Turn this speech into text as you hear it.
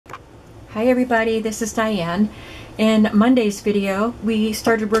Hi everybody, this is Diane. In Monday's video we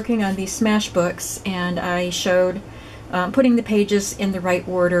started working on these smash books, and I showed putting the pages in the right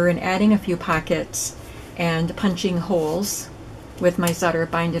order and adding a few pockets and punching holes with my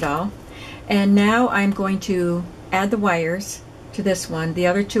Zutter Bind It All. And now I'm going to add the wires to this one. The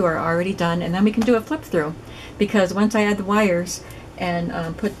other two are already done, and then we can do a flip through, because once I add the wires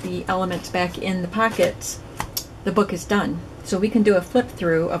and put the elements back in the pockets, the book is done. So we can do a flip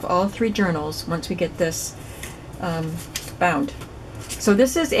through of all three journals once we get this bound. So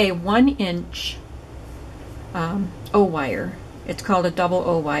this is a 1-inch O wire. It's called a double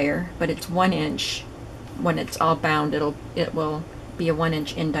O wire, but it's 1 inch. When it's all bound, it will be a 1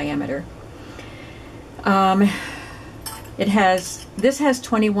 inch in diameter. This has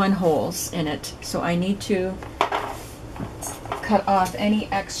 21 holes in it, so I need to cut off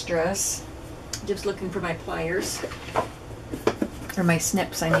any extras. Just looking for my pliers. Or my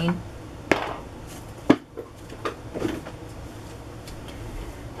snips, I mean.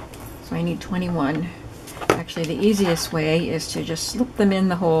 So I need 21. Actually, the easiest way is to just slip them in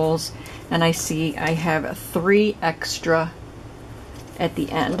the holes, and I see I have 3 extra at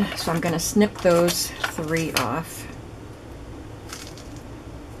the end. So I'm going to snip those 3 off.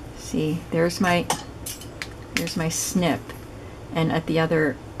 See, there's my snip, and on the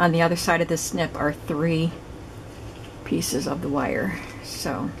other side of the snip are 3 pieces of the wire,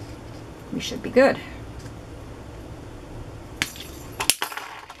 so we should be good.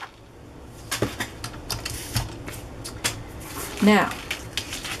 Now,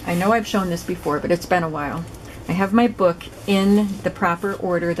 I know I've shown this before, but it's been a while. I have my book in the proper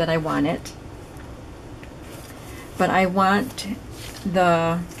order that I want it, but I want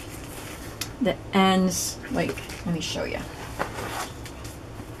the ends, like, let me show you.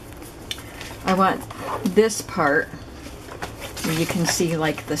 I want this part where you can see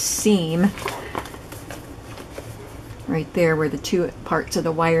like the seam right there where the 2 parts of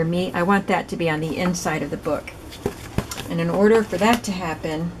the wire meet. I want that to be on the inside of the book. And in order for that to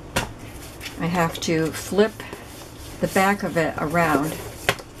happen, I have to flip the back of it around,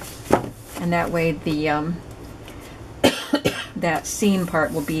 and that way the that seam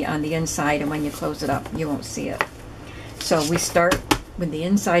part will be on the inside, and when you close it up you won't see it. So we start with the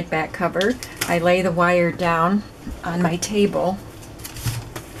inside back cover. I lay the wire down on my table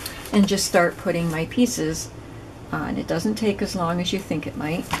and just start putting my pieces on. It doesn't take as long as you think it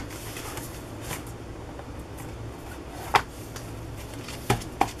might.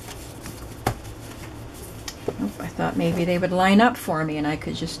 Oh, I thought maybe they would line up for me and I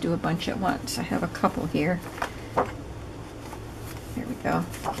could just do a bunch at once. I have a couple here. There we go.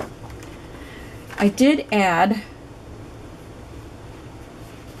 I did add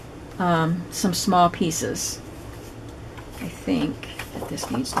some small pieces. I think that this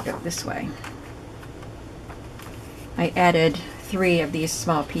needs to go this way. I added 3 of these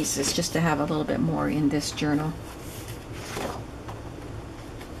small pieces just to have a little bit more in this journal.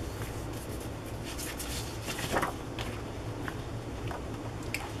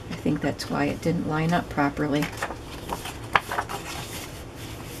 I think that's why it didn't line up properly.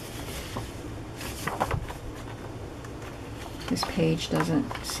 This page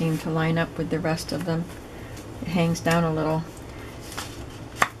doesn't seem to line up with the rest of them. It hangs down a little.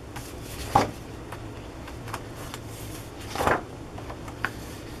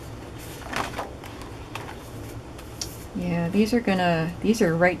 Yeah, these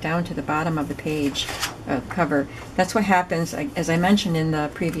are right down to the bottom of the page cover. That's what happens, as I mentioned in the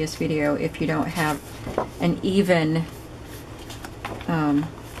previous video, if you don't have an even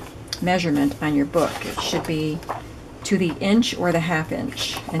measurement on your book. It should be to the inch or the ½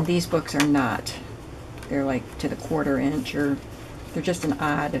 inch, and these books are not. They're like to the 1/4 inch, or they're just an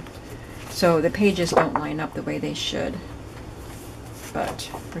odd. So the pages don't line up the way they should. But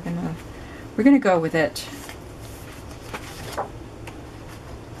we're gonna go with it.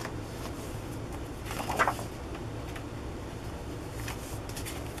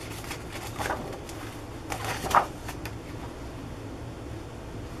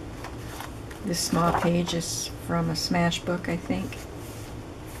 This small page is from a smash book, I think.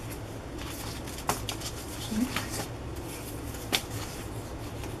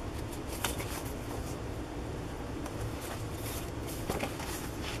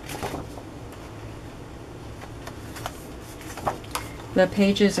 The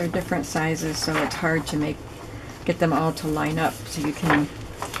pages are different sizes, so it's hard to get them all to line up so you can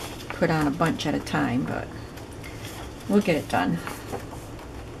put on a bunch at a time, but we'll get it done.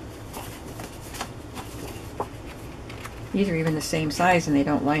 These are even the same size and they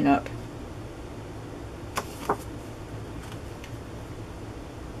don't line up.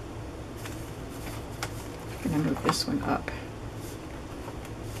 I'm going to move this one up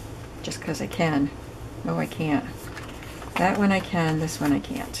just because I can. No, I can't. That one I can, this one I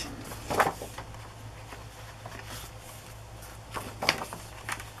can't.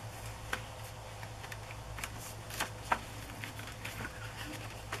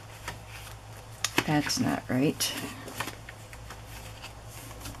 That's not right.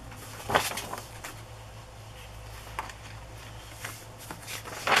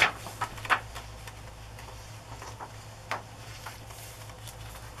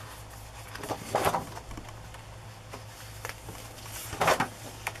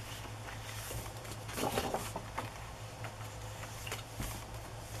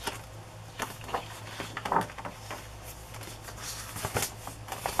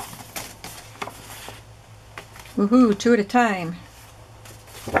 Woohoo, 2 at a time.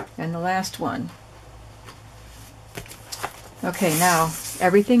 And the last one. Okay, now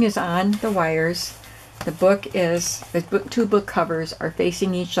everything is on the wires. The two book covers are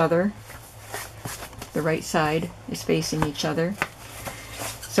facing each other. The right side is facing each other.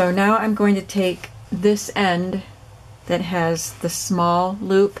 So now I'm going to take this end that has the small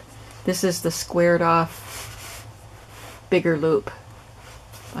loop. This is the squared off bigger loop.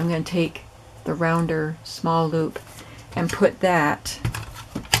 I'm going to take the rounder small loop and put that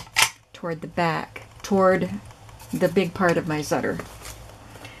toward the back, toward the big part of my Zutter.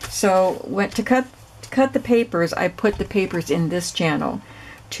 So to cut the papers, I put the papers in this channel.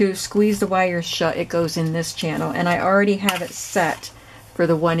 To squeeze the wires shut, it goes in this channel, and I already have it set for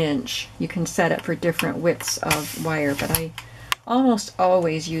the 1 inch. You can set it for different widths of wire, but I almost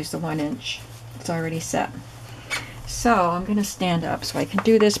always use the 1 inch. It's already set. So I'm going to stand up so I can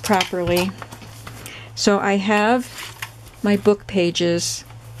do this properly. So I have my book pages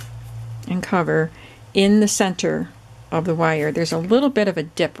and cover in the center of the wire. There's a little bit of a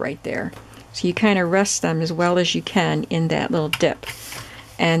dip right there. So you kind of rest them as well as you can in that little dip.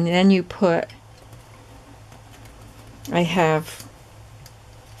 And then you put, I have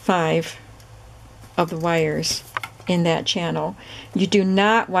 5 of the wires in that channel. You do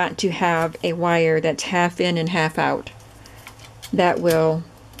not want to have a wire that's half in and half out. That will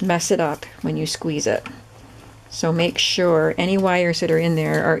mess it up when you squeeze it. So make sure any wires that are in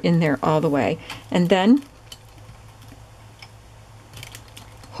there all the way. And then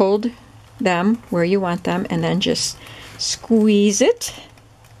hold them where you want them and then just squeeze it.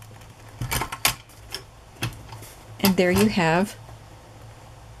 And there you have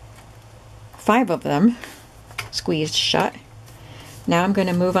 5 of them squeezed shut. Now I'm going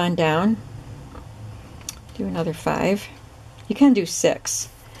to move on down, do another 5. You can do 6.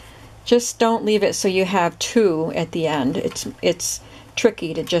 Just don't leave it so you have 2 at the end. It's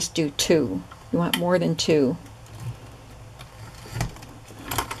tricky to just do 2. You want more than 2.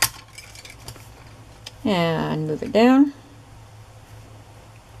 And move it down.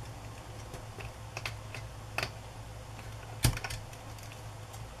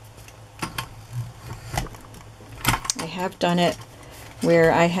 I have done it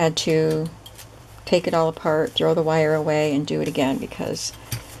where I had to take it all apart, throw the wire away, and do it again because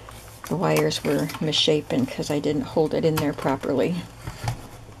the wires were misshapen because I didn't hold it in there properly.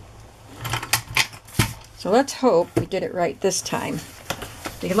 So let's hope we did it right this time.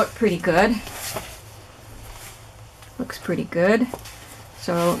 They look pretty good. Looks pretty good.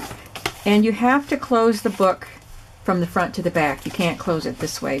 So, and you have to close the book from the front to the back. You can't close it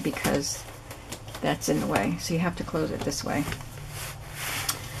this way because that's in the way. So you have to close it this way.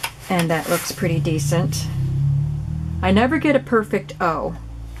 And that looks pretty decent. I never get a perfect O.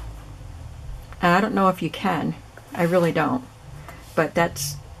 And I don't know if you can. I really don't. But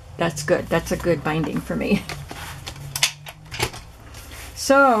that's good. That's a good binding for me.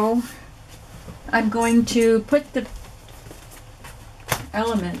 So I'm going to put the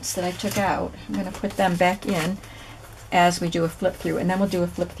elements that I took out, I'm going to put them back in as we do a flip through, and then we'll do a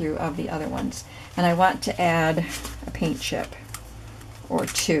flip through of the other ones. And I want to add a paint chip or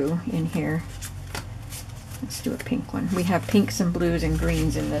 2 in here. Let's do a pink one. We have pinks and blues and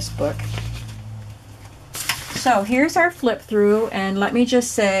greens in this book. So here's our flip through, and let me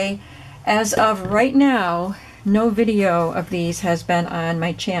just say, as of right now, no video of these has been on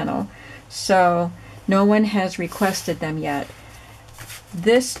my channel, so no one has requested them yet.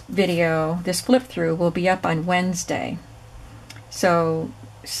 This video, this flip through, will be up on Wednesday. So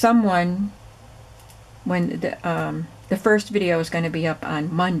someone, when the first video is going to be up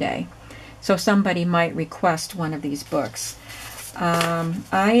on Monday, so somebody might request one of these books.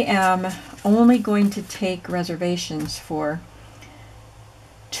 I am only going to take reservations for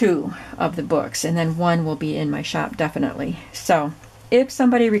 2 of the books, and then 1 will be in my shop definitely. So if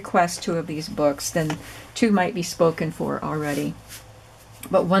somebody requests 2 of these books, then 2 might be spoken for already.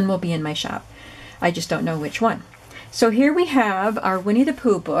 But 1 will be in my shop. I just don't know which one. So here we have our Winnie the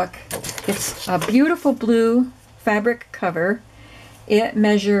Pooh book. It's a beautiful blue fabric cover. It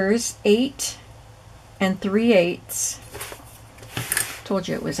measures 8 3/8. Told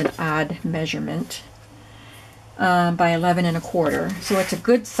you it was an odd measurement. By 11 1/4. So it's a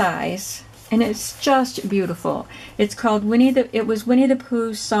good size. And it's just beautiful. It's called it was Winnie the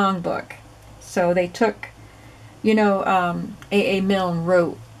Pooh's songbook. So they took, you know, A.A. Milne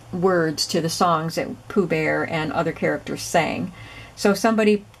wrote words to the songs that Pooh Bear and other characters sang. So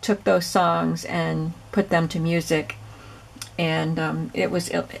somebody took those songs and put them to music, and it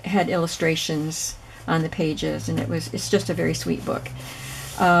had illustrations on the pages, and it's just a very sweet book.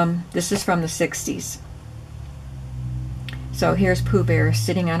 This is from the 60s. So here's Pooh Bear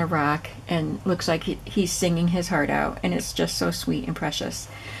sitting on a rock, and looks like he's singing his heart out, and it's just so sweet and precious.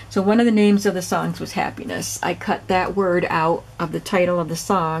 So one of the names of the songs was Happiness. I cut that word out of the title of the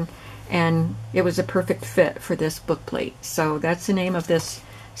song, and it was a perfect fit for this book plate. So that's the name of this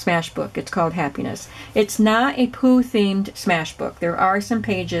Smash book. It's called Happiness. It's not a Pooh-themed Smash book. There are some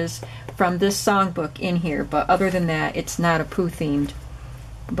pages from this songbook in here, but other than that, it's not a Pooh-themed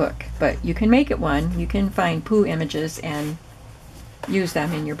book. But you can make it one. You can find Pooh images and use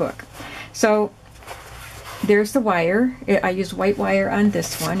them in your book. So there's the wire. I used white wire on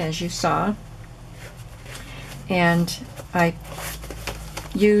this one, as you saw. And I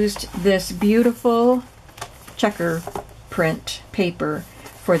used this beautiful checker print paper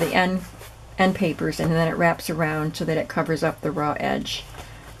for the end papers, and then it wraps around so that it covers up the raw edge.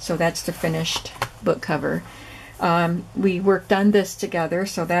 So that's the finished book cover. We worked on this together,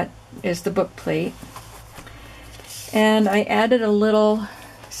 so that is the book plate. And I added a little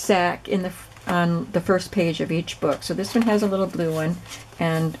sack on the first page of each book. So this one has a little blue one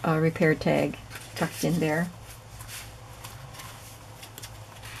and a repair tag tucked in there.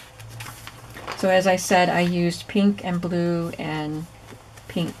 So as I said, I used pink and blue and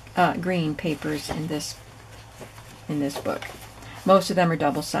green papers in this book. Most of them are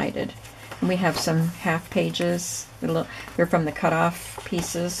double-sided. And we have some half pages. They're from the cut-off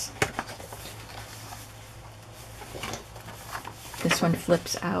pieces. This one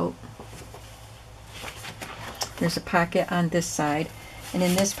flips out. There's a pocket on this side, and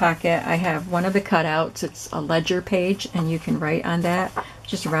in this pocket I have one of the cutouts. It's a ledger page, and you can write on that.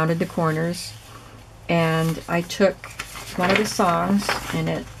 Just rounded the corners. And I took one of the songs, and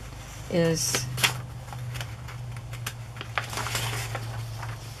it is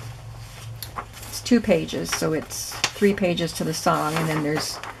it's 2 pages, so it's 3 pages to the song, and then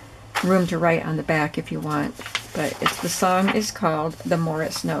there's room to write on the back if you want. But the song is called The More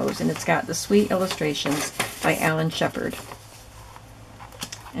It Snows, and it's got the sweet illustrations by Alan Shepard.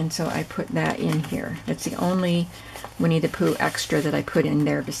 And so I put that in here. It's the only Winnie the Pooh extra that I put in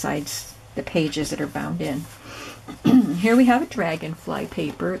there besides the pages that are bound in. Here we have a dragonfly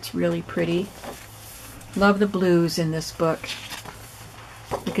paper. It's really pretty. Love the blues in this book.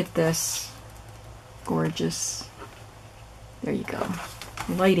 Look at this. Gorgeous. There you go.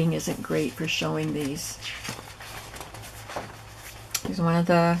 Lighting isn't great for showing these. Here's one of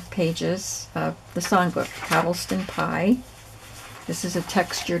the pages of the songbook, Cobblestone Pie. This is a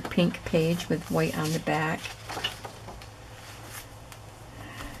textured pink page with white on the back.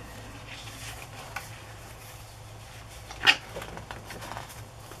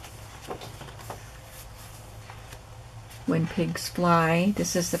 When Pigs Fly.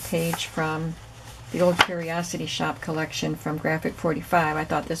 This is the page from the old Curiosity Shop collection from Graphic 45. I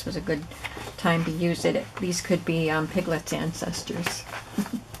thought this was a good time to use it. These could be Piglet's ancestors.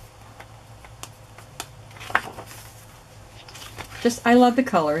 I love the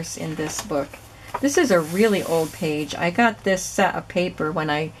colors in this book. This is a really old page. I got this set of paper when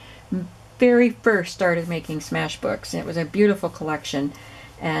I very first started making Smash books, and it was a beautiful collection,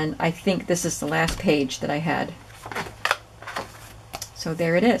 and I think this is the last page that I had. So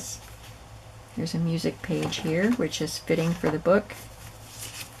there it is. There's a music page here, which is fitting for the book.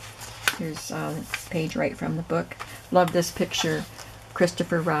 Here's a page right from the book. Love this picture.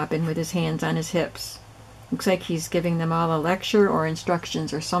 Christopher Robin with his hands on his hips. Looks like he's giving them all a lecture or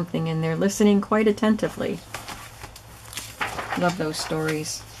instructions or something, and they're listening quite attentively. Love those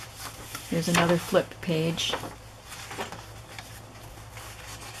stories. Here's another flipped page.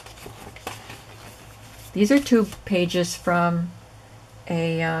 These are 2 pages from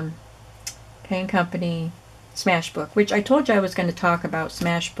a Pain Company Smash book, which I told you I was going to talk about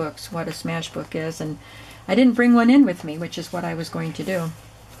Smash books, what a Smash book is, and I didn't bring one in with me, which is what I was going to do.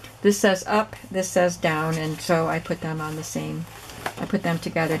 This says up, this says down, and so I put them on the same I put them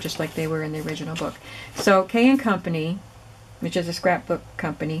together just like they were in the original book. So K & Company, which is a scrapbook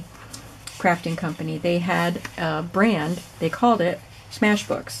company, crafting company, they had a brand, they called it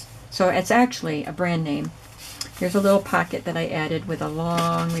Smashbooks. So it's actually a brand name. Here's a little pocket that I added with a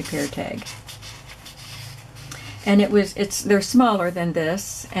long repair tag. And they're smaller than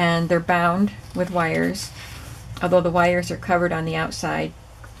this, and they're bound with wires, although the wires are covered on the outside.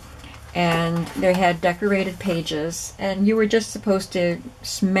 And they had decorated pages, and you were just supposed to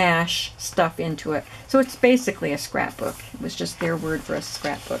smash stuff into it. So it's basically a scrapbook. It was just their word for a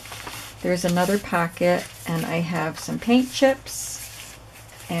scrapbook. There's another pocket, and I have some paint chips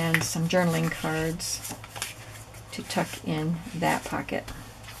and some journaling cards to tuck in that pocket.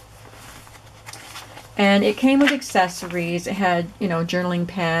 And it came with accessories. It had, you know, journaling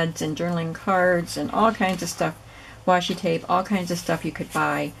pads and journaling cards and all kinds of stuff, washi tape, all kinds of stuff you could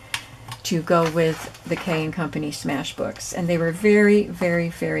buy to go with the K & Company Smashbooks. And they were very, very,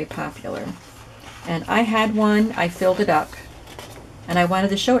 very popular. And I had one, I filled it up, and I wanted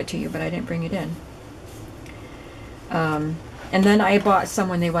to show it to you, but I didn't bring it in. And then I bought some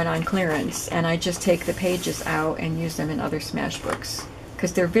when they went on clearance, and I just take the pages out and use them in other Smashbooks,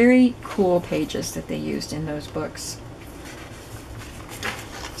 because they're very cool pages that they used in those books.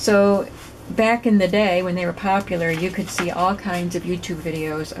 So back in the day when they were popular, you could see all kinds of YouTube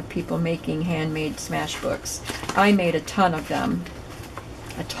videos of people making handmade Smashbooks. I made a ton of them.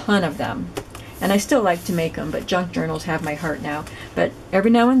 A ton of them. And I still like to make them, but junk journals have my heart now. But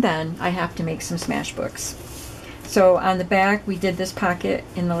every now and then, I have to make some Smashbooks. So on the back, we did this pocket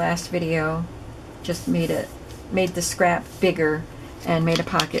in the last video. Just made the scrap bigger and made a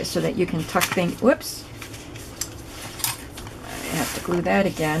pocket so that you can tuck things. Whoops! I have to glue that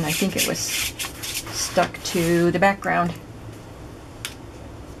again. I think it was stuck to the background.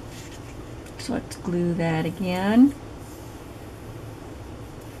 So let's glue that again.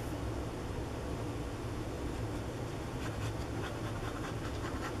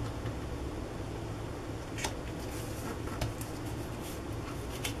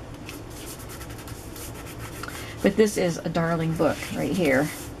 But this is a darling book right here.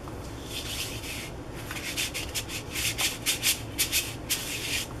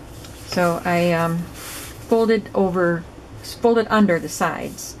 So I folded under the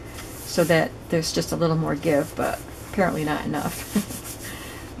sides so that there's just a little more give, but apparently not enough.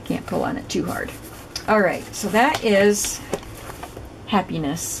 I can't pull on it too hard. Alright, so that is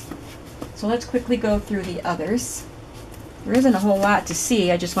happiness. So let's quickly go through the others. There isn't a whole lot to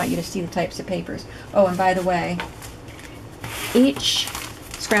see. I just want you to see the types of papers. Oh, and by the way, each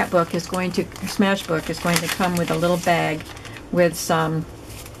scrapbook is going to, Smashbook is going to come with a little bag with some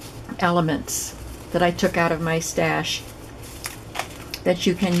elements that I took out of my stash that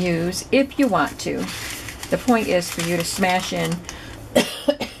you can use if you want to. The point is for you to smash in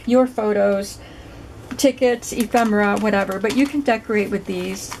your photos, tickets, ephemera, whatever, but you can decorate with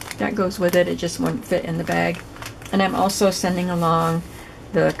these. That goes with it. It just won't fit in the bag. And I'm also sending along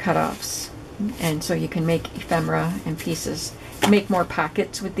the cutoffs, and so you can make ephemera and pieces. Make more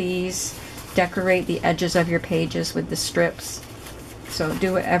pockets with these. Decorate the edges of your pages with the strips. So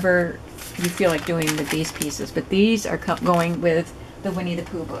do whatever you feel like doing with these pieces. But these are going with the Winnie the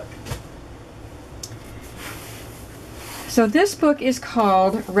Pooh book. So this book is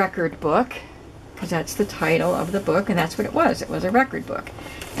called Record Book, because that's the title of the book, and that's what it was. It was a record book.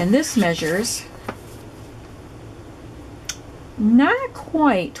 And this measures not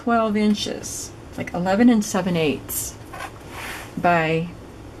quite 12 inches, like 11 7/8 by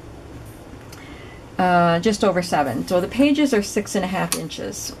just over 7. So the pages are 6.5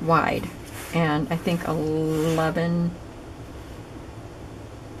 inches wide, and I think 11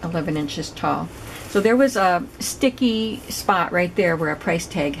 inches tall. So there was a sticky spot right there where a price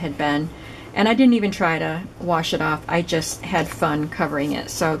tag had been, and I didn't even try to wash it off. I just had fun covering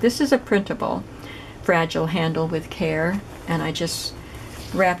it. So this is a printable, fragile handle with care, and I just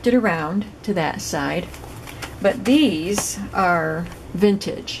wrapped it around to that side. But these are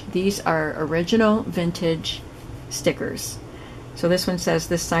vintage. These are original vintage stickers. So this one says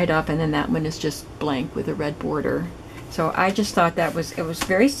this side up, and then that one is just blank with a red border. So I just thought it was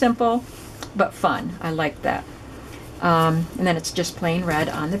very simple but fun. I liked that. And then it's just plain red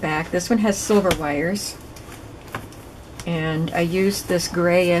on the back. This one has silver wires, and I used this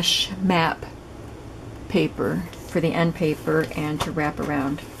grayish map paper for the end paper and to wrap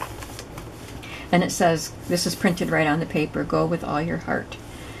around. And it says, this is printed right on the paper, go with all your heart.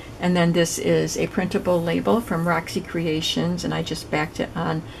 And then this is a printable label from Roxy Creations, and I just backed it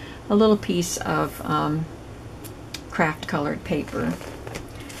on a little piece of craft colored paper.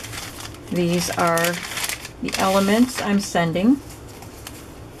 These are the elements I'm sending.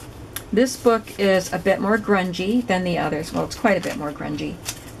 This book is a bit more grungy than the others. Well, it's quite a bit more grungy.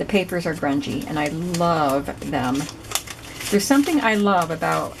 The papers are grungy, and I love them. There's something I love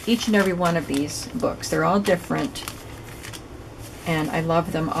about each and every one of these books. They're all different, and I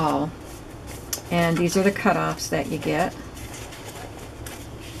love them all. And these are the cutoffs that you get.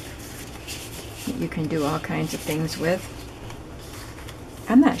 You can do all kinds of things with.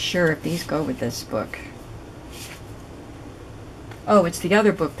 I'm not sure if these go with this book. Oh, it's the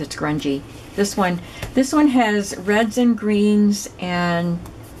other book that's grungy. This one has reds and greens and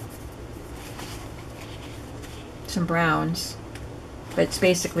some browns, but it's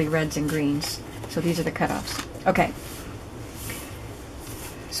basically reds and greens. So these are the cutoffs. Okay.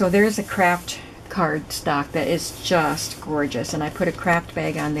 So there's a craft card stock that is just gorgeous, and I put a craft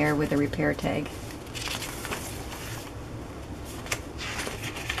bag on there with a repair tag.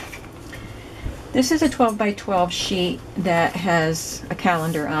 This is a 12 by 12 sheet that has a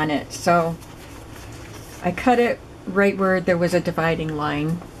calendar on it. So I cut it right where there was a dividing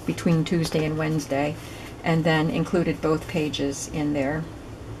line between Tuesday and Wednesday, and then included both pages in there.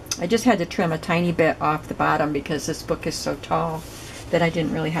 I just had to trim a tiny bit off the bottom because this book is so tall that I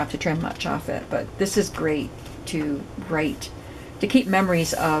didn't really have to trim much off it. But this is great to write, to keep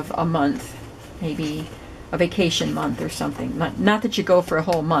memories of a month, maybe a vacation month or something. Not that you go for a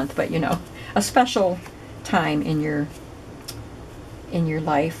whole month, but you know, a special time in your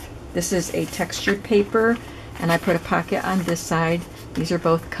life. This is a textured paper, and I put a pocket on this side. These are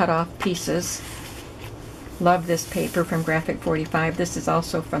both cut off pieces. Love this paper from Graphic 45. This is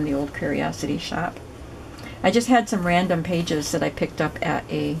also from the old Curiosity Shop. I just had some random pages that I picked up at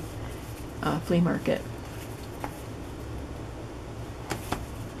a flea market.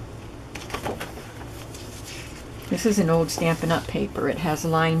 This is an old Stampin' Up! Paper. It has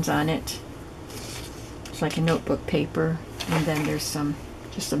lines on it. It's like a notebook paper, and then there's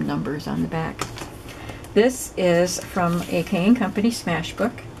just some numbers on the back. This is from a K & Company Smash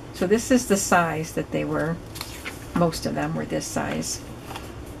book. So this is the size that they were. Most of them were this size.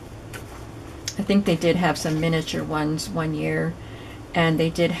 I think they did have some miniature ones one year, and they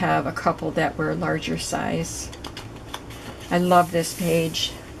did have a couple that were larger size. I love this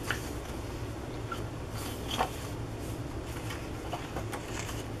page.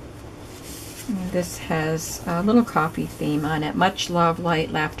 And this has a little coffee theme on it. Much love,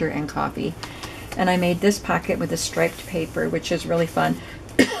 light, laughter, and coffee. And I made this pocket with a striped paper, which is really fun.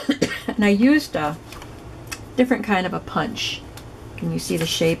 And I used a different kind of a punch. Can you see the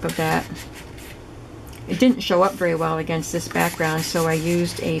shape of that? It didn't show up very well against this background, so I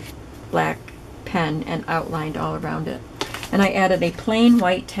used a black pen and outlined all around it. And I added a plain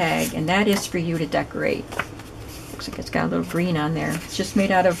white tag, and that is for you to decorate. Looks like it's got a little green on there. It's just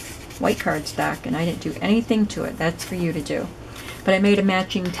made out of white cardstock, and I didn't do anything to it. That's for you to do. But I made a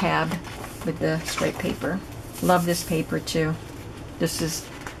matching tab with the striped paper. Love this paper too. This is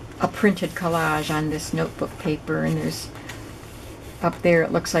a printed collage on this notebook paper, and there's up there,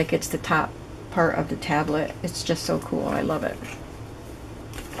 it looks like it's the top part of the tablet. It's just so cool. I love it.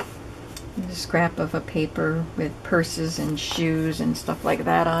 There's a scrap of a paper with purses and shoes and stuff like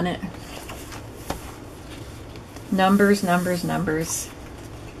that on it. Numbers, numbers, numbers.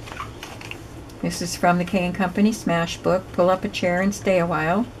 This is from the K & Company Smash book. Pull up a chair and stay a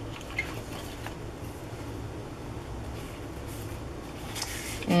while.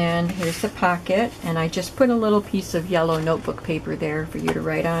 And here's the pocket, and I just put a little piece of yellow notebook paper there for you to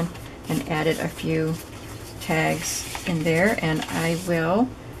write on, and added a few tags in there. And I will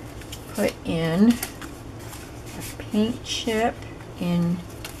put in a paint chip in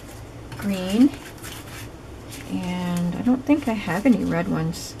green, and I don't think I have any red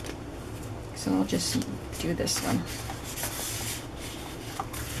ones, so I'll just do this one.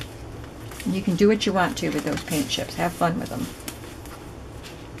 And you can do what you want to with those paint chips. Have fun with them.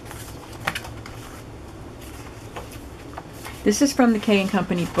 This is from the K &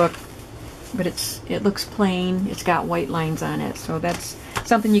 Company book, but it looks plain. It's got white lines on it, so that's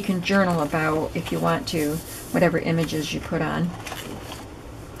something you can journal about if you want to, whatever images you put on.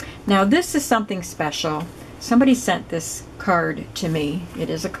 Now this is something special. Somebody sent this card to me. It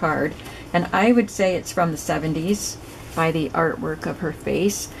is a card, and I would say it's from the 70s by the artwork of her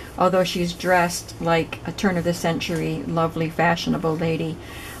face, although she's dressed like a turn-of-the-century, lovely, fashionable lady.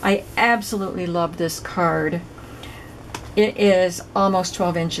 I absolutely love this card. It is almost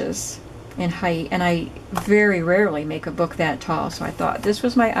 12 inches in height, and I very rarely make a book that tall, so I thought this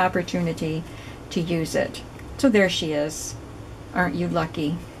was my opportunity to use it. So there she is. Aren't you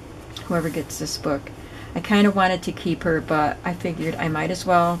lucky, whoever gets this book? I kind of wanted to keep her, but I figured I might as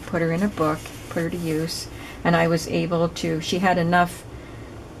well put her in a book, put her to use, and I was able to. She had enough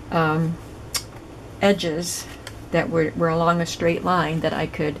edges that were along a straight line that I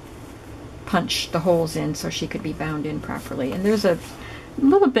could punch the holes in so she could be bound in properly. And there's a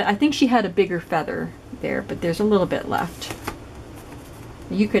little bit, I think she had a bigger feather there, but there's a little bit left.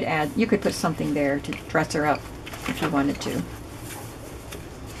 You could put something there to dress her up if you wanted to.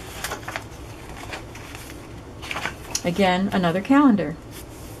 Again, another calendar.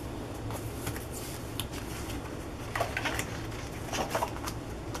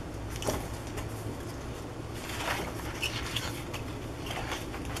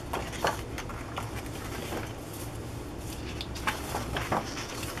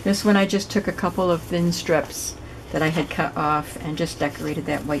 This one I just took a couple of thin strips that I had cut off and just decorated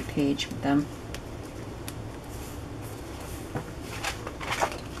that white page with them.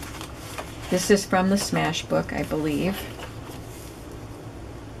 This is from the Smash book, I believe.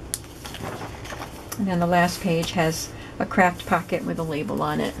 And then the last page has a craft pocket with a label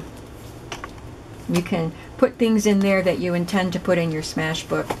on it. You can put things in there that you intend to put in your Smash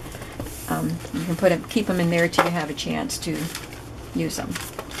book. You can keep them in there till you have a chance to use them.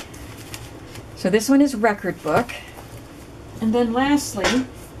 So this one is Record Book. And then lastly,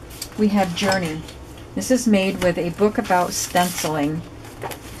 we have Journey. This is made with a book about stenciling.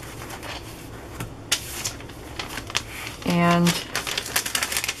 And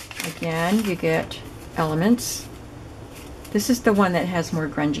again, you get elements. This is the one that has more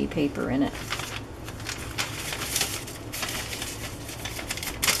grungy paper in it.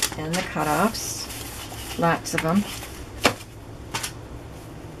 And the cutoffs, lots of them.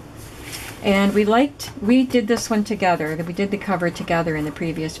 And we did this one together. We did the cover together in the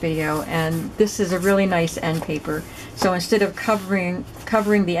previous video, and this is a really nice end paper. So instead of covering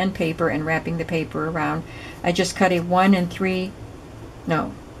the end paper and wrapping the paper around, I just cut a 1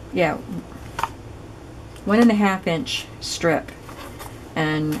 1.5 inch strip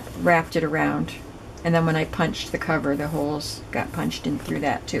and wrapped it around. And then when I punched the cover, the holes got punched in through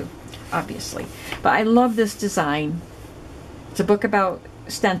that too, obviously. But I love this design. It's a book about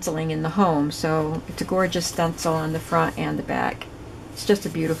stenciling in the home, so it's a gorgeous stencil on the front and the back. It's just a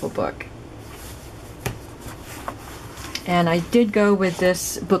beautiful book. And I did go with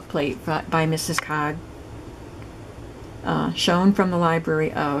this bookplate by Mrs. Cog, shown from the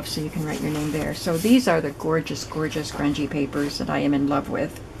library of, so you can write your name there. So these are the gorgeous, gorgeous grungy papers that I am in love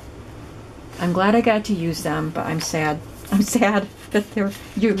with. I'm glad I got to use them, but I'm sad. I'm sad that they're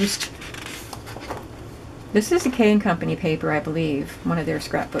used. This is a K & Company paper, I believe, one of their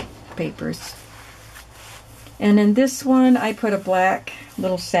scrapbook papers. And in this one, I put a black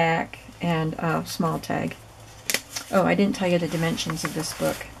little sack and a small tag. Oh, I didn't tell you the dimensions of this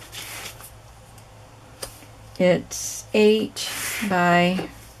book. It's 8 by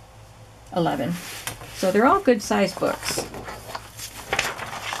 11. So they're all good size books.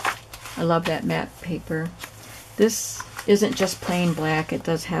 I love that matte paper. This isn't just plain black, it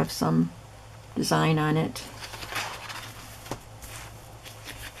does have some design on it.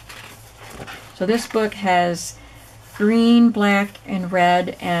 So this book has green, black, and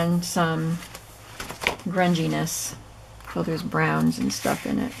red, and some grunginess. So there's browns and stuff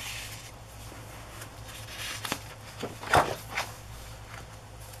in it.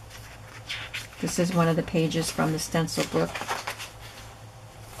 This is one of the pages from the stencil book.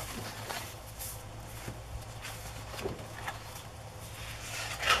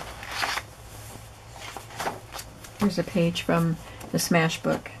 Here's a page from the Smash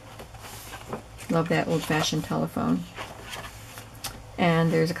book. Love that old-fashioned telephone.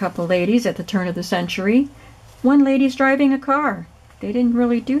 And there's a couple ladies at the turn of the century. One lady's driving a car. They didn't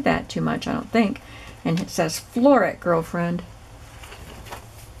really do that too much, I don't think. And it says, "Floor it, girlfriend."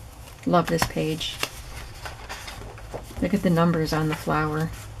 Love this page. Look at the numbers on the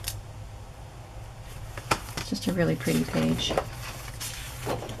flower. It's just a really pretty page.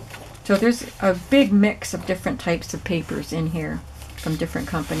 So there's a big mix of different types of papers in here from different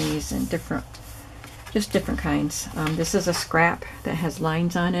companies and just different kinds. This is a scrap that has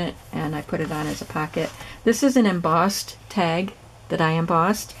lines on it, and I put it on as a pocket. This is an embossed tag that I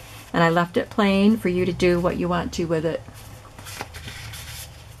embossed, and I left it plain for you to do what you want to with it.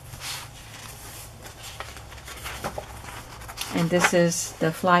 And this is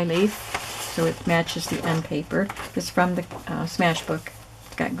the fly leaf, so it matches the end paper. This is from the Smash book.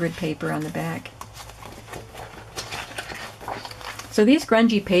 It's got grid paper on the back. So these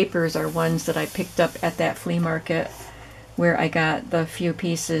grungy papers are ones that I picked up at that flea market where I got the few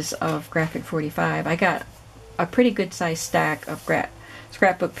pieces of Graphic 45. I got a pretty good sized stack of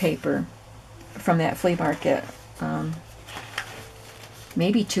scrapbook paper from that flea market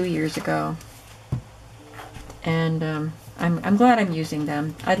maybe 2 years ago. And I'm glad I'm using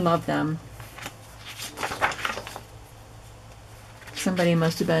them. I love them. Somebody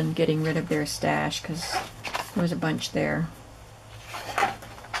must have been getting rid of their stash because there was a bunch there.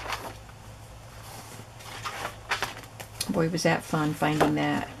 Boy, was that fun finding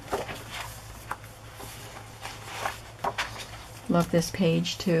that. Love this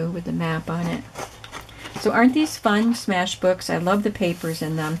page too with the map on it. So aren't these fun Smash books? I love the papers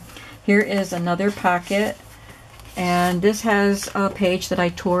in them. Here is another pocket, and this has a page that I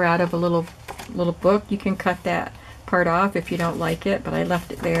tore out of a little book. You can cut that part off if you don't like it, but I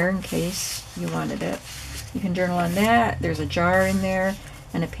left it there in case you wanted it. You can journal on that. There's a jar in there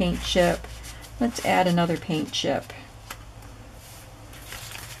and a paint chip. Let's add another paint chip.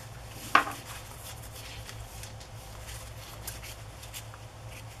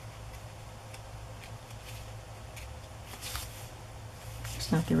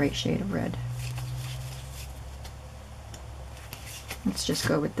 Not the right shade of red. Let's just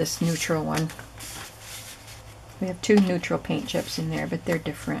go with this neutral one. We have two neutral paint chips in there, but they're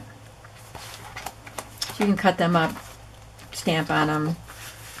different. So you can cut them up, stamp on them,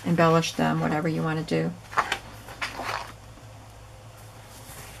 embellish them, whatever you want to do.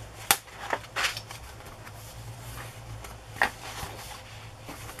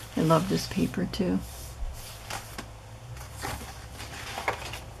 I love this paper too.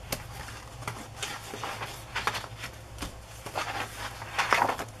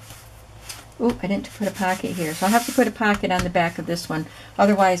 Oh, I didn't put a pocket here, so I'll have to put a pocket on the back of this one.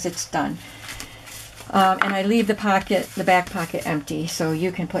 Otherwise, it's done. And I leave the back pocket empty, so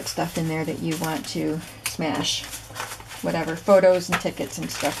you can put stuff in there that you want to smash. Whatever, photos and tickets and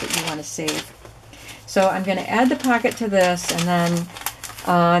stuff that you want to save. So I'm going to add the pocket to this, and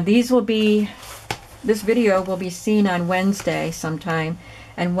then this video will be seen on Wednesday sometime.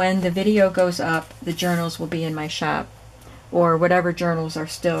 And when the video goes up, the journals will be in my shop. Or whatever journals are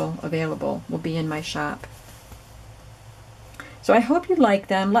still available will be in my shop. So I hope you like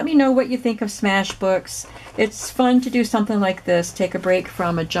them. Let me know what you think of Smash books. It's fun to do something like this, take a break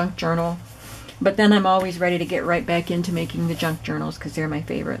from a junk journal. But then I'm always ready to get right back into making the junk journals because they're my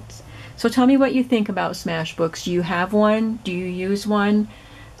favorites. So tell me what you think about Smash books. Do you have one? Do you use one?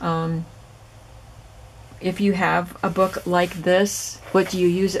 If you have a book like this, what do you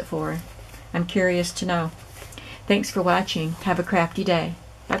use it for? I'm curious to know. Thanks for watching. Have a crafty day.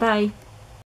 Bye-bye.